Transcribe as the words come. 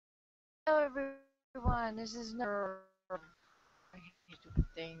Hello everyone, this is I hate stupid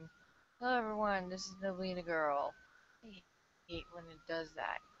thing. Hello everyone, this is Nobina Girl. I hate when it does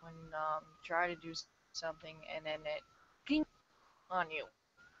that. When you try to do something and then it ping on you.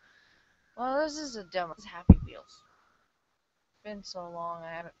 Well, this is a demo. This is Happy Wheels. It's been so long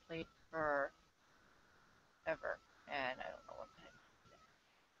I haven't played for ever, and I don't know what the heck.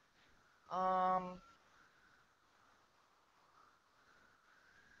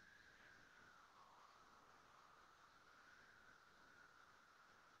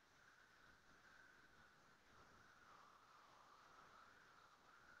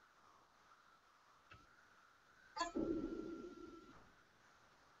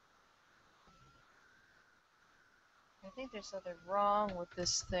 I think there's something wrong with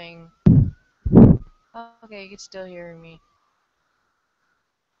this thing. Okay, you can still hear me.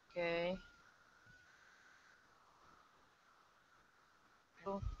 Okay.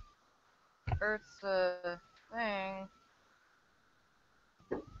 Earth's thing.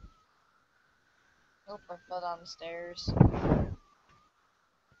 Nope, I fell down the stairs.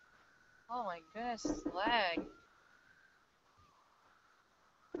 Oh my goodness, it's lag.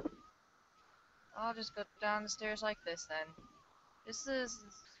 I'll just go down the stairs like this then. This is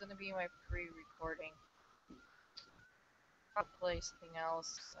gonna be my pre-recording. I'll play something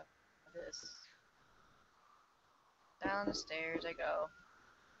else after this. Down the stairs I go.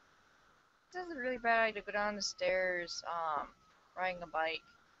 This is a really bad idea to go down the stairs, riding a bike.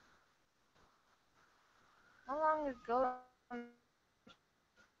 How long ago?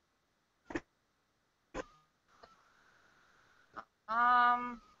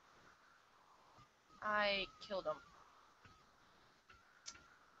 Um, I killed him.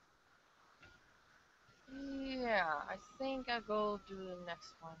 Yeah, I think I'll go do the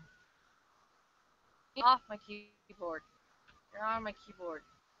next one. Off my keyboard. You're on my keyboard.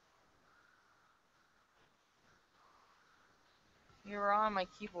 You're on my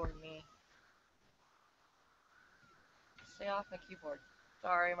keyboard, me. Stay off my keyboard.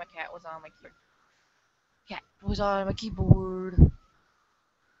 Sorry, my cat was on my keyboard. Cat was on my keyboard.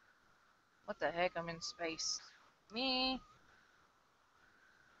 What the heck? I'm in space. Me?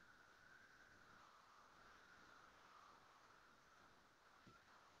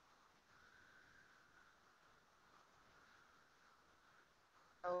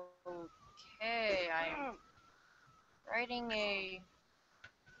 Okay, I'm writing a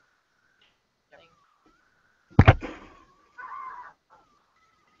thing.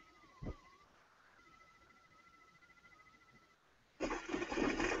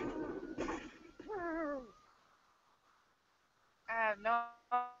 I have no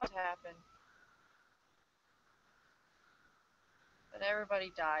idea what happened, but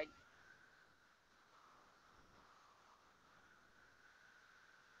everybody died.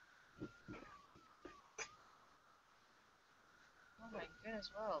 Oh my goodness,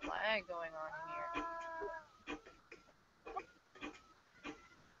 what a lag going on in here.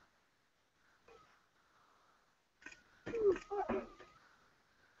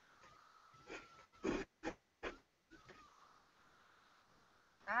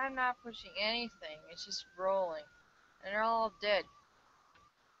 I'm not pushing anything, it's just rolling. And they're all dead.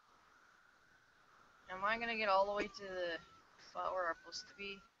 Am I gonna get all the way to the spot where I'm supposed to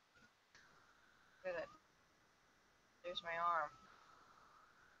be? Look at that. There's my arm.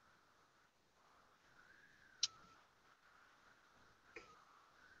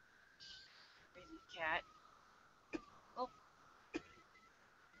 Crazy cat. Oh,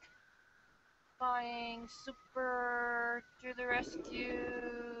 flying super to the rescue.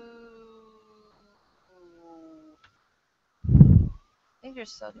 I think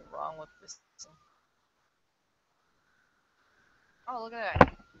there's something wrong with this. Oh, look at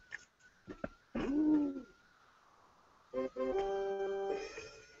that.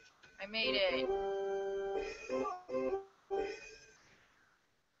 I made it.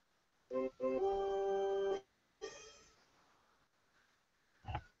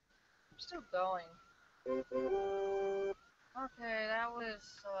 I'm still going. Okay, that was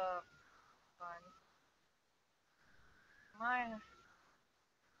fun. My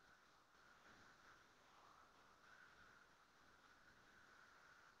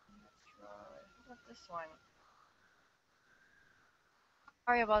let's try. How about this one?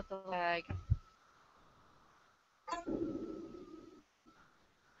 Sorry about the lag.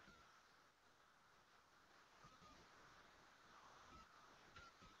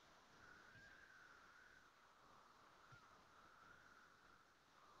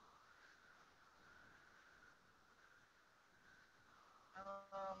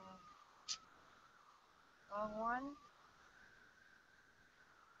 Wrong one.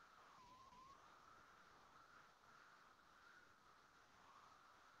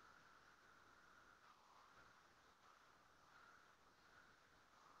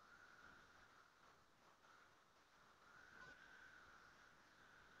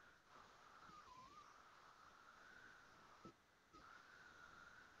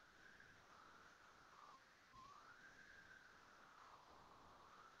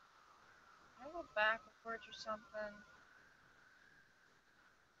 backwards or something?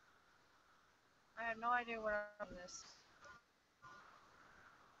 I have no idea what I'm doing this.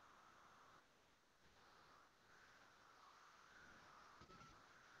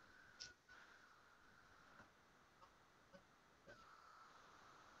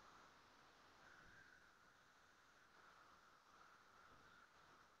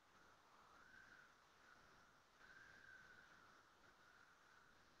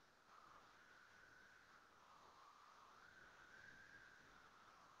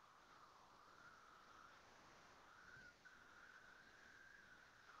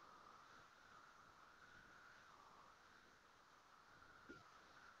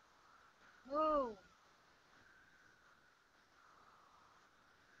 Ooh.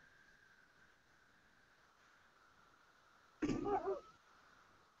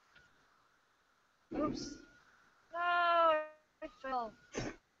 Oops. No, I fell.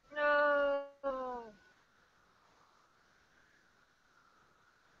 No.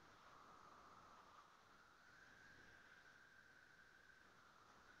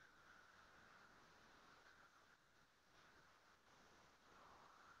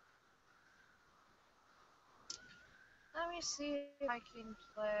 Let me see if I can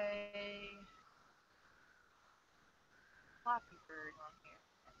play Flappy Bird on here.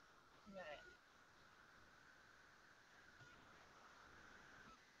 A minute.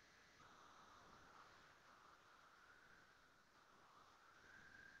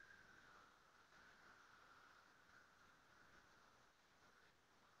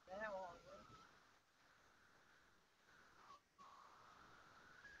 That won't work.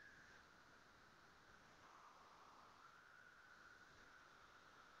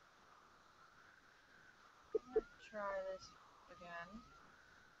 Let's try this again.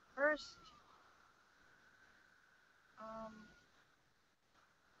 First, um,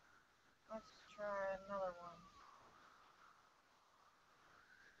 let's try another one.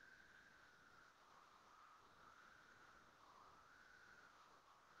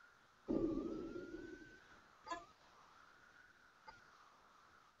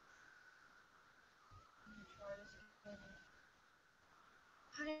 Let me try this again.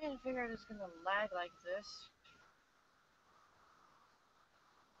 I didn't figure it was gonna lag like this.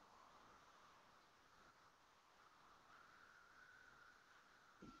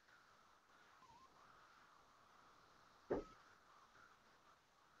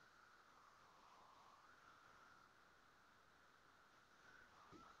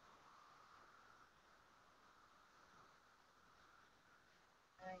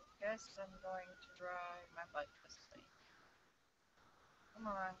 I guess I'm going to try my butt this way. Come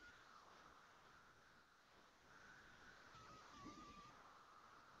on.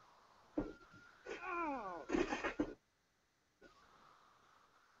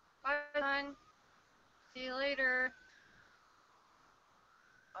 Bye, son. See you later.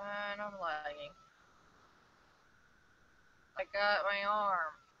 And I'm lagging. I got my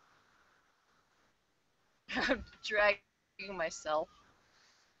arm. I'm dragging myself.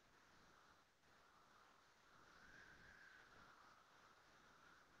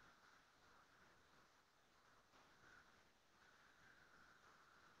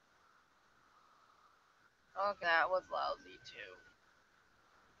 Okay, that was lousy too.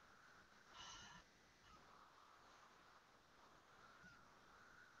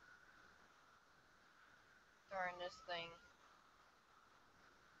 Darn this thing.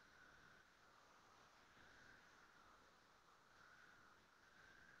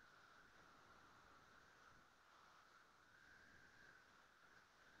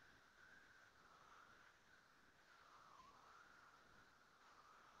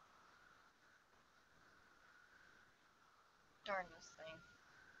 Darn this thing.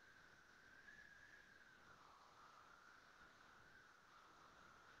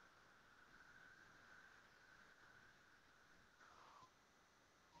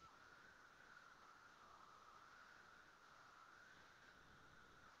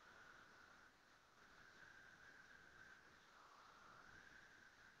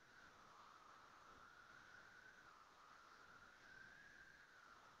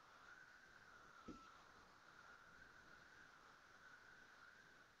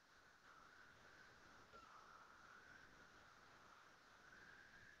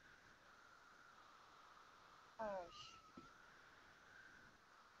 Gosh.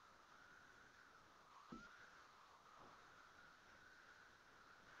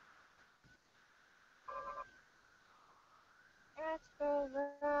 Let's go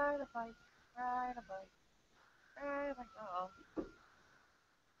ride a bike, ride a bike, ride a bike. Uh oh.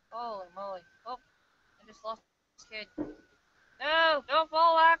 Holy moly. Oh, I just lost this kid. No, don't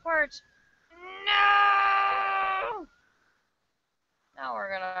fall backwards. No! Now we're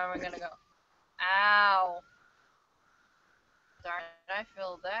gonna go. Ow! Darn it, I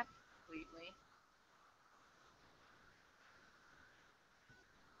filled that completely.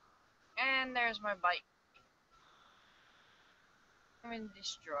 And there's my bike. I'm been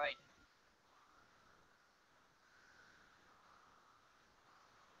destroyed.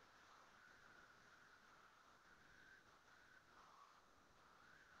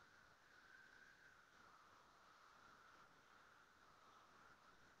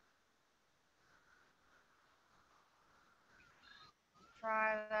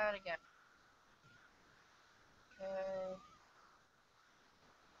 Try that again. Okay.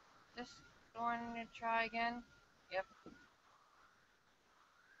 Just going to try again. Yep.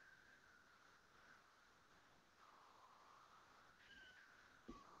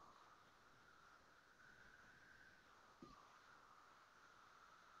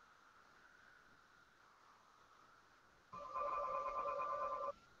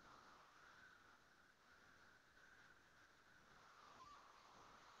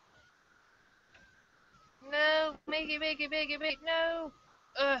 No! Make it, no!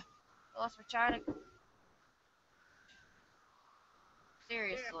 Ugh! I lost my child.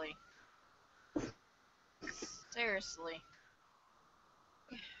 Seriously. Seriously.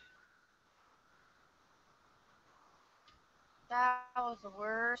 That was the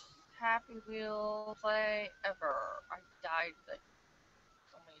worst Happy Wheel play ever. I died like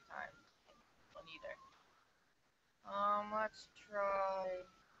so many times. Well, neither. Let's try.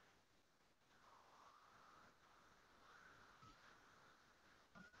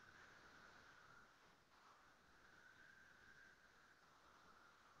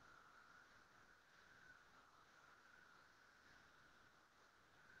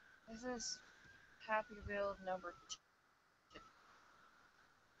 This is Happy Wheel number 2.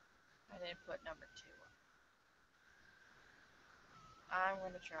 I didn't put number 2. I'm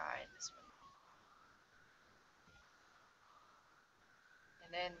gonna try this one.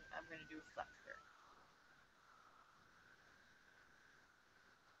 And then I'm gonna do flappy.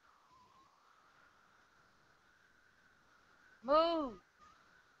 Move!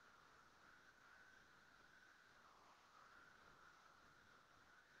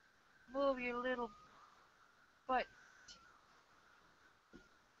 Move your little butt.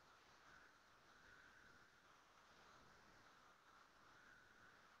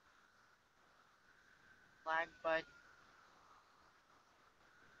 Lag butt.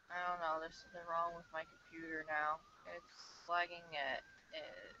 I don't know, there's something wrong with my computer now. It's lagging at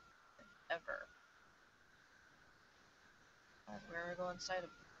ever. Where are we going inside of?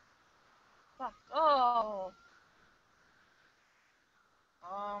 Fuck. Oh!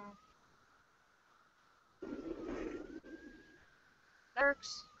 Um. That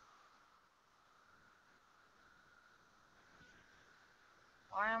works.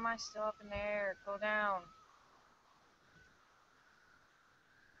 Why am I still up in the air? Go down.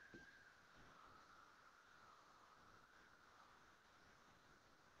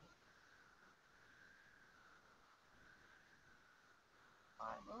 I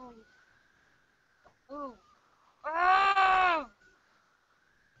move. Move. Ah!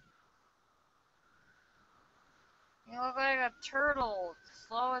 You look like a turtle.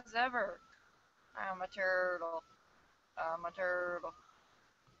 Slow as ever. I'm a turtle. I'm a turtle.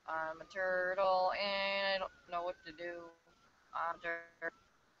 I'm a turtle, and I don't know what to do. I'm a turtle.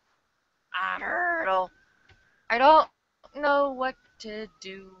 I'm a turtle. I don't know what to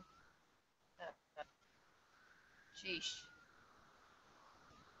do. Sheesh.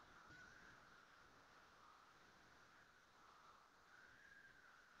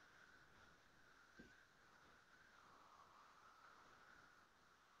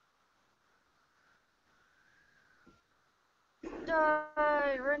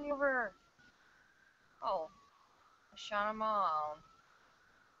 Die! Run over! Oh, I shot him on.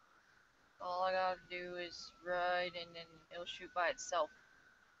 All I gotta do is ride and then it'll shoot by itself.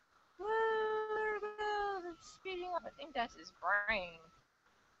 Woo! There it goes! It's speeding up. I think that's his brain.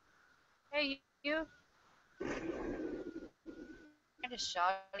 Hey, you! I just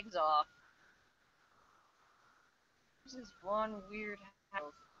shot things off. This is one weird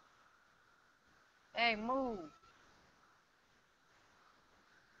house. Hey, move!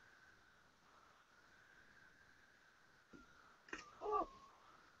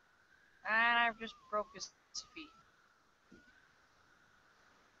 And I just broke his feet.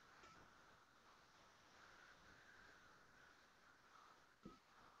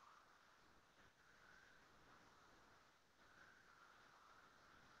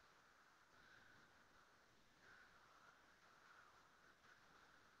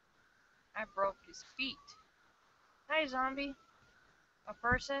 I broke his feet. Hi, zombie. A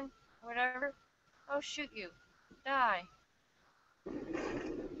person? Whatever. Oh, shoot you. Die.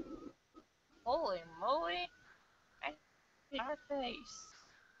 Holy moly. I hit my face.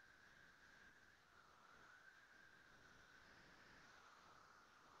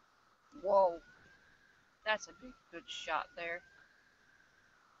 Whoa. That's a big good shot there.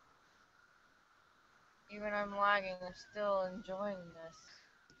 Even I'm lagging, I'm still enjoying this.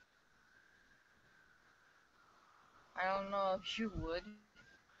 I don't know if you would.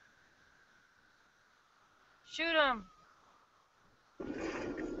 Shoot him!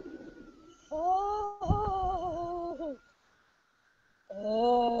 Oh!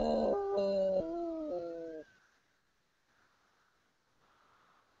 Oh!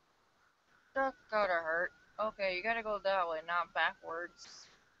 That gotta hurt. Okay, you gotta go that way, not backwards.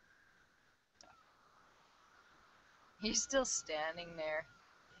 He's still standing there.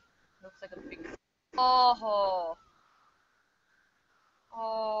 Looks like a big... Oh!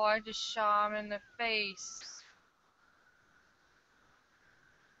 Oh, I just shot him in the face.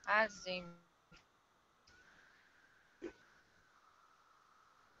 That seemed...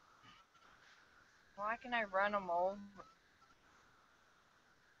 Why can I run him over?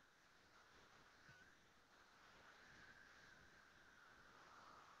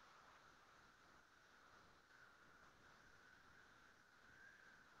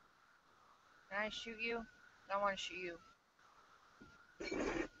 Can I shoot you? I want to shoot you.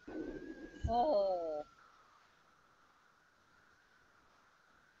 Oh!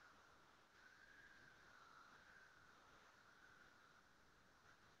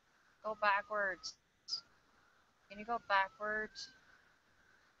 Go backwards. Can you go backwards?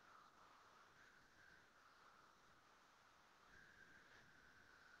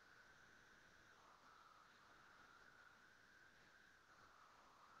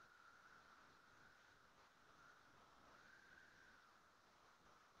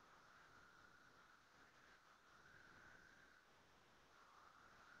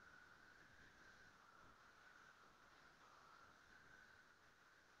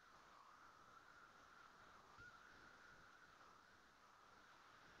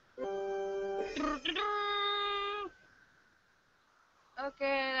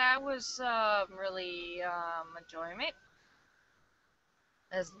 Okay, that was really enjoyment.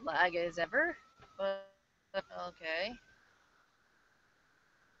 As lag as ever. But okay.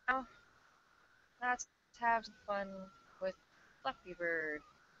 Now let's have some fun with Flappy Bird.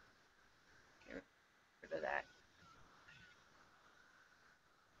 Get rid of that.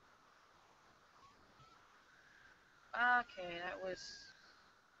 Okay, that was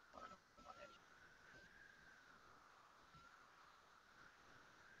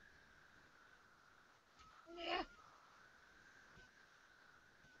yeah.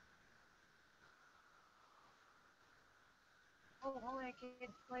 Oh, only I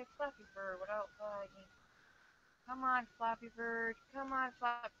can play Flappy Bird without lagging. Come on, Flappy Bird. Come on,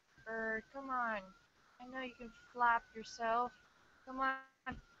 Flappy Bird. Come on. I know you can flap yourself. Come on.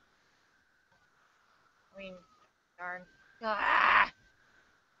 I mean, darn. Ah!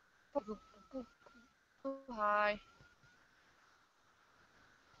 Hi.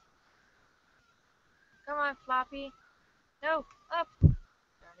 Come on, Floppy. No, up.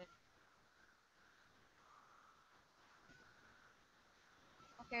 Darn it.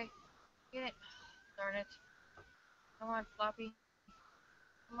 Okay, get it. Darn it. Come on, Floppy.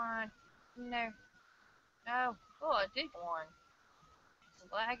 Come on. In there. No. Oh, I did one.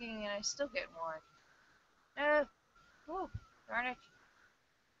 It's lagging and I still get one. No. Oh, darn it.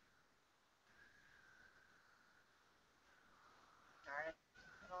 Darn it.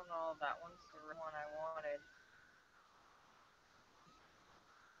 I don't know if that one's the one I wanted.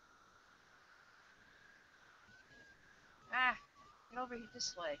 Ah, get over here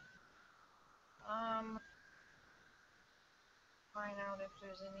this way. Find out if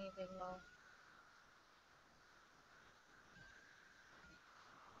there's anything else.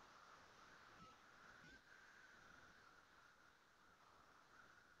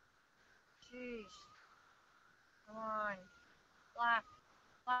 Jeez. Come on. Flap.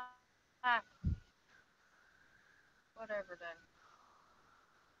 Flap. Flap. Whatever then.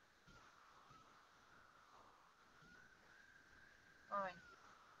 Fine.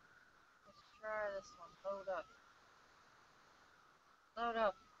 Let's try this one. Load up. Load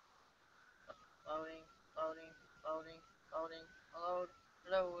up. Loading. Loading. Loading. Loading. Load.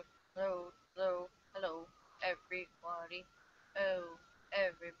 Load. Load. Load. Hello. Everybody. Oh.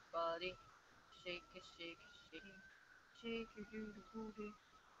 Everybody. Shake it. Shake it. Shake it. Shake it. Do the booty.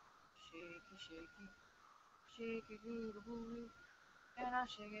 Shake it. Shake it. Shake it. Do the booty. And I'll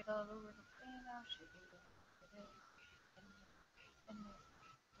shake it all over the and I'll shake it and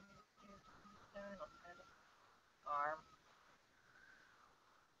arm.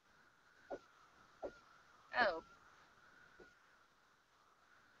 Oh,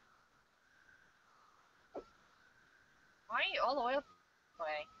 why are you all the way up this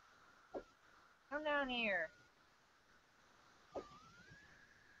way? Come down here.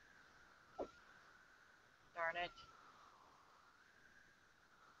 Darn it.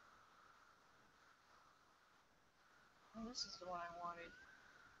 Oh, this is the one I wanted.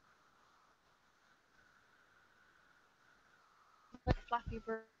 Like Flappy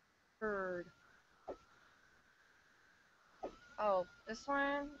Bird. Oh, this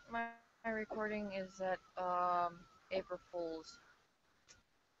one, my recording is at April Fools.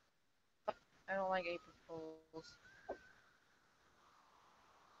 I don't like April Fools.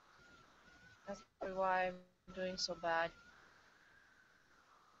 That's probably why I'm doing so bad.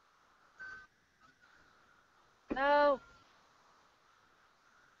 No!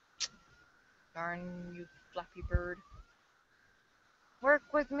 Darn you, Flappy Bird. Work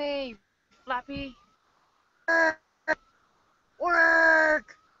with me, Flappy! Work!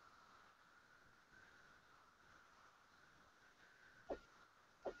 Work!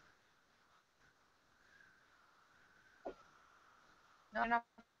 No, not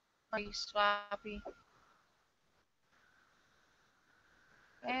nice, Flappy.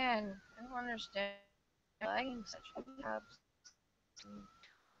 Man, I don't understand lagging such tabs.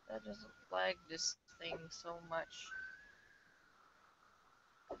 That doesn't lag this thing so much.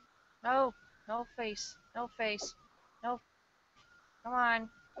 No, no face, no face, no. Come on,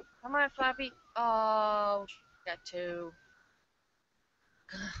 come on, Flappy. Oh, got two.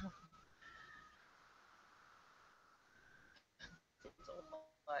 So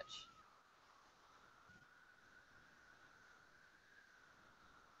much.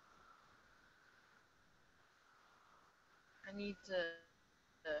 I need to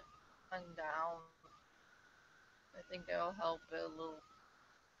run down. I think that'll help it a little.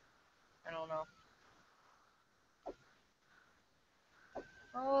 I don't know.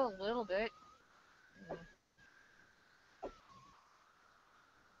 Oh, a little bit. Mm.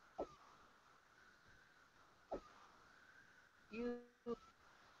 You,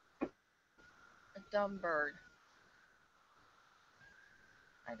 a dumb bird.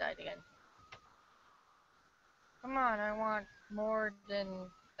 I died again. Come on, I want more than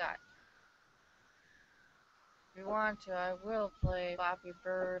that. If you want to, I will play Flappy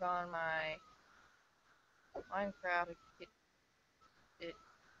Bird on my Minecraft. It.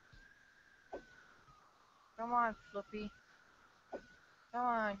 Come on, Flippy. Come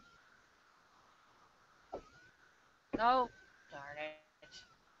on. No. Darn it.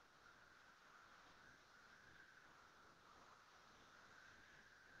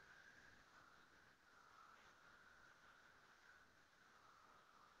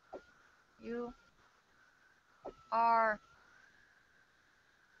 You are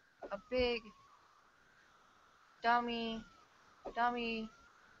a big dummy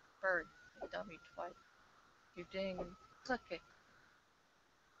bird. Dummy twice. You didn't click it.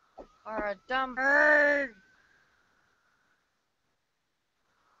 Are a dumb bird.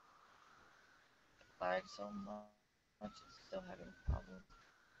 Lag so much. It's still having problems.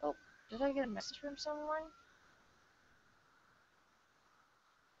 Oh, did I get a message from someone?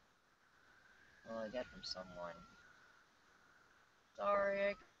 Well, I got from someone. Sorry,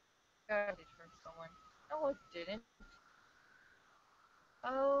 I got it from someone. No, it didn't.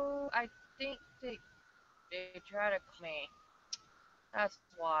 Oh, I think they tried to call me. That's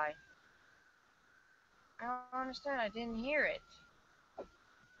why. I don't understand. I didn't hear it.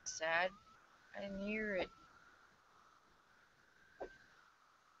 Sad. I didn't hear it.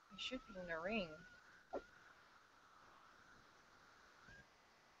 It should be in the ring.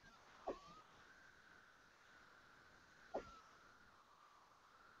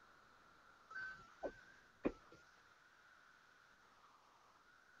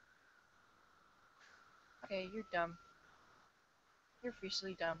 Okay, you're dumb. You're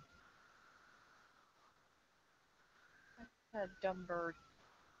officially dumb. A dumb bird.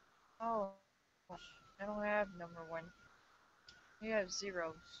 Oh, I don't have number one. You have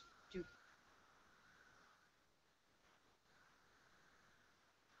zero. Stupid.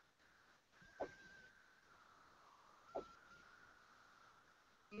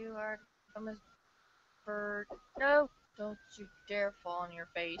 You are the dumbest bird. No, don't you dare fall on your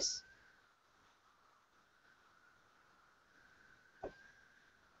face.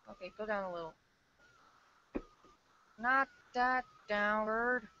 Okay, go down a little. Not that down,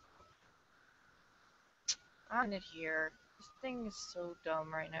 bird. I'm in it here. This thing is so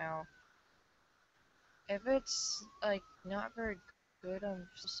dumb right now. If it's like not very good, I'm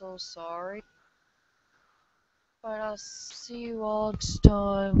so sorry. But I'll see you all next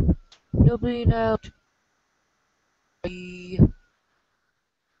time. Nobody out. Bye.